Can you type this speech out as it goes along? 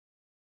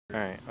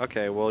Alright,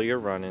 okay, well you're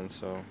running,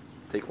 so...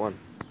 Take one.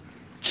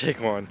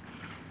 Take one.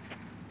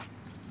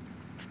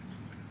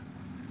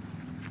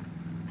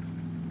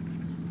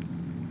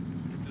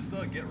 Just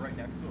get right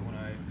next to it when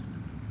I...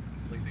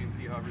 Like, so you can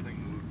see how everything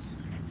moves.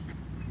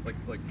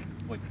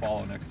 Like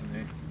follow next to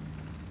me.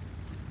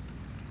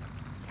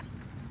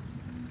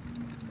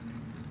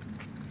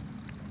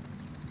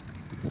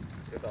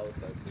 Get all the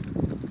side, please.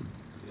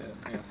 Yeah,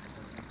 hang on.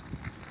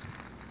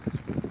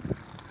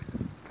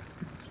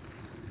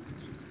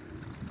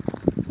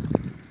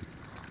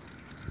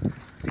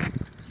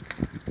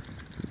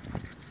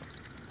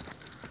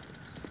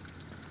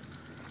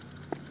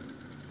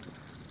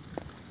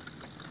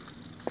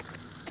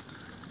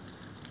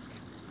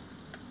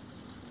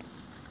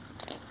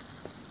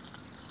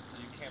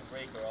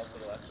 Brake or else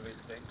it'll activate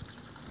the thing?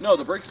 No,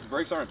 the brakes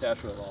aren't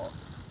attached to it at all.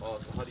 Oh,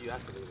 so how do you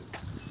activate it?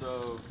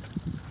 So...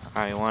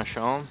 Alright, you want to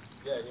show them?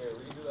 Yeah,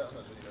 we can do that on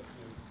the video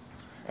too.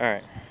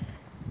 Alright.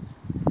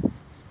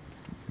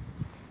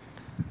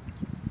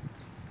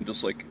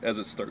 Just like, as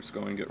it starts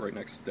going, get right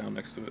down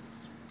next to it.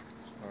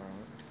 Alright.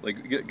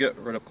 Like, get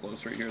right up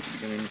close right here at the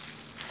beginning.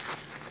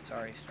 It's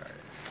already started.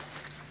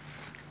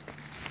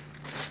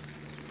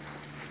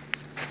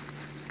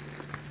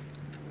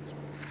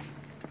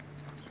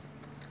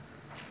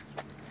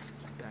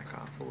 Back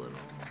off a little.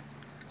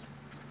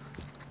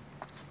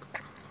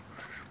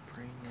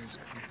 Springer's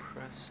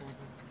compressing.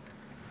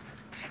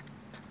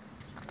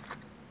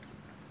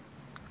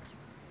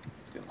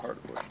 It's getting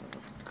hard to push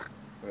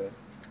now. Right.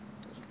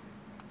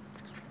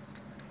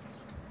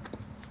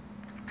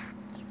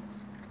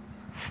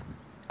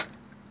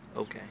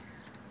 Okay.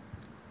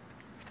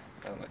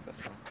 I don't like that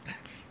sound.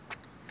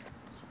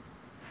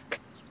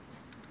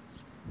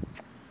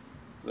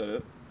 Is that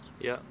it?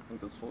 Yeah, I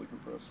think that's fully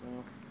compressed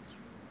now.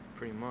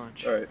 pretty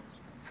much. Alright.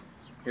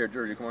 Here,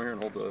 Georgie, come over here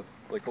and hold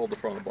the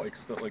front of the bike.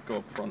 So, like, go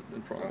up in front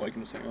of the bike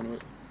and just hang on to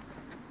it.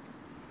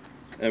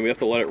 And we have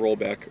to let it roll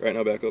back. Right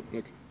now, back up,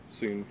 Nick,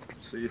 so you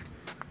can see.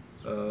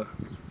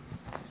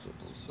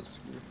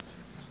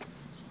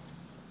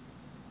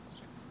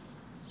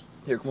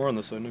 Here, come over on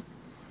this side, Nick.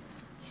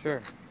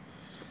 Sure.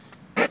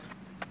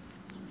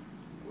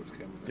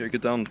 Here,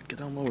 get down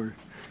lower.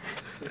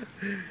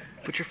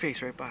 Put your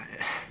face right by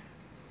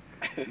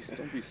it. Just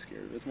don't be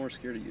scared. It's more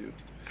scared of you.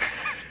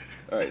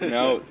 Alright,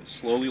 now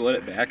slowly let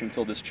it back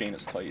until this chain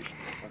is tight.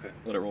 Okay.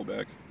 Let it roll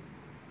back.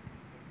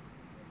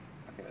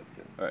 I think that's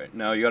good. Alright,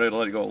 now you gotta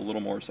let it go a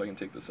little more so I can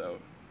take this out.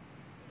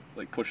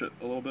 Like push it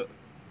a little bit,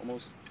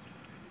 almost.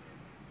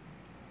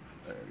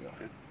 There we go.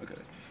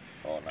 Okay.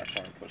 Oh, I'm not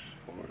trying to push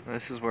forward.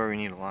 This is where we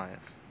need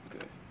Elias.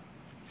 Okay.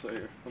 So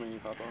here, let me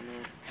hop on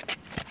there.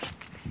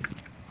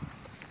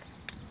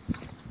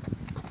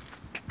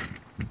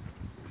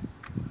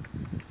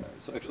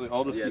 Alright, so actually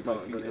I'll just keep my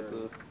feet at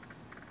the...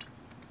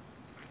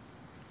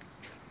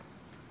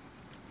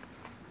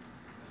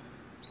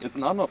 It's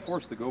not enough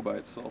force to go by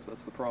itself,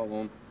 that's the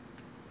problem.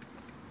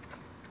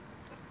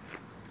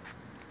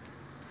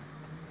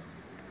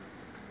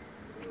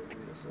 Wait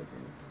a second.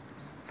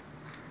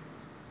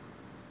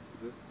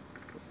 Is this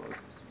the fuck?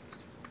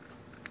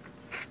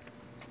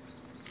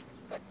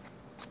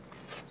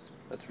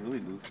 That's really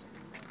loose.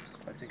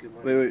 I think it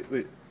might.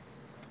 Wait.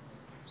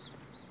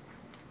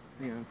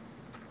 Hang on.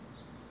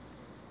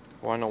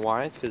 Wanna know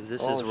why? It's because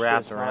this is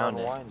wrapped around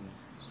it.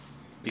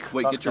 Because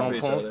Wait, get your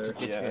face out of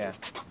there. Yeah.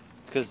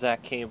 It's because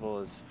that cable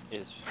is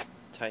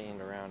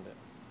tightened around it.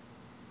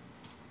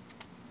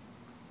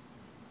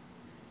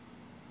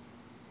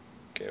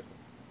 Careful.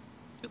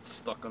 It's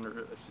stuck under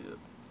it, I see it.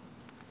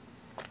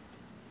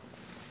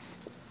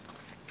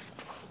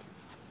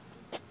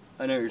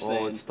 I know what you're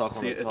saying. It's stuck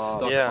on the It's top.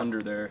 stuck Yeah.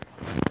 under there.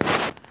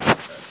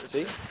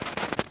 See?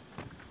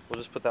 We'll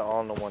just put that all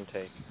into one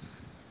take.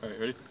 Alright,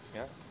 ready?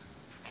 Yeah.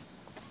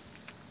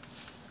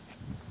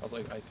 I was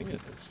like, I think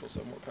it's supposed to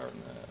have more power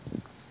than that.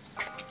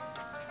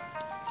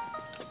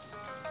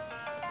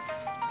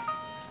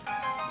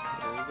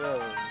 There we go.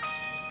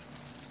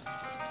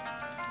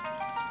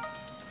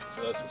 So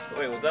that's just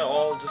Wait, was that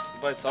all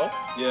just by itself?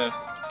 Yeah.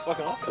 It's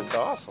fucking awesome. That's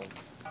awesome.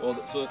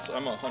 Well, so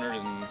I'm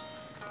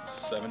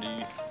 170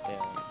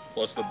 Yeah.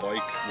 plus the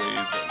bike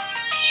weighs like,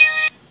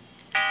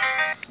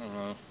 I don't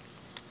know.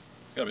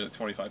 It's gotta be like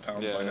 25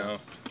 pounds by now.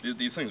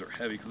 These things are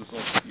heavy because it's all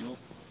steel.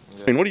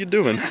 Yeah. I mean, what are you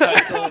doing?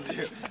 I told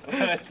you. What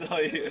did I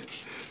tell you?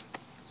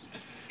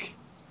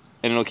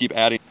 And it'll keep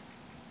adding.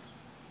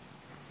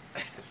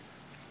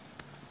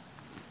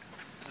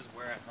 Just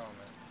wear a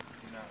helmet.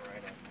 You're not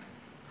right at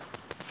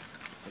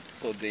It's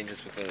so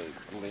dangerous with a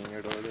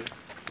lanyard over there.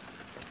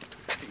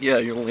 Yeah,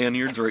 your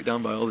lanyard's right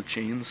down by all the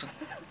chains.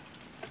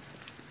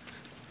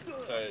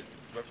 Sorry,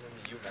 representing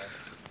the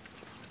UMass.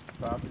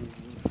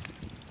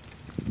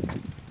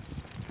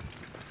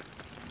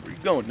 Where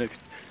you going, Nick?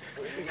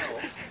 Where do you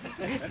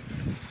go?